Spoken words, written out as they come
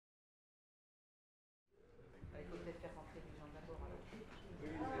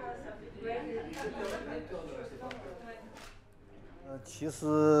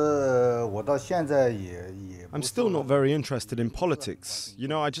I'm still not very interested in politics. You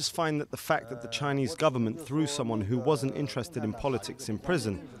know, I just find that the fact that the Chinese government threw someone who wasn't interested in politics in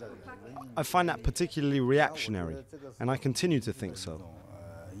prison, I find that particularly reactionary, and I continue to think so.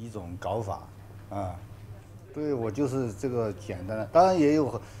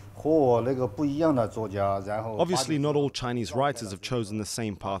 Obviously, not all Chinese writers have chosen the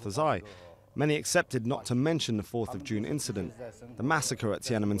same path as I. Many accepted not to mention the 4th of June incident, the massacre at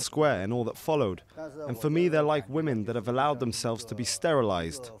Tianenmen Square and all that followed. And for me, they're like women that have allowed themselves to be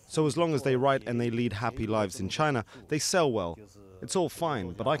sterilized. So as long as they write and they lead happy lives in China, they sell well. It's all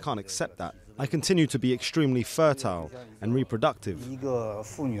fine, but I can't accept that. I continue to be extremely fertile and reproductive.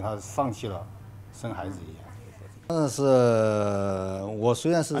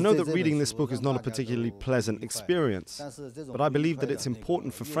 I know that reading this book is not a particularly pleasant experience, but I believe that it's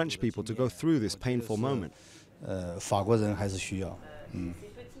important for French people to go through this painful moment.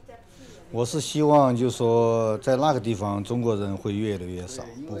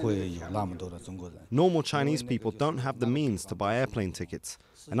 Normal Chinese people don't have the means to buy airplane tickets,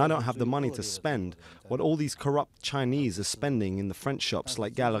 and I don't have the money to spend what all these corrupt Chinese are spending in the French shops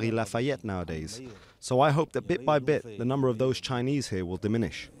like Galeries Lafayette nowadays. So I hope that bit by bit, the number of those Chinese here will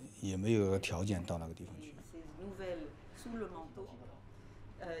diminish.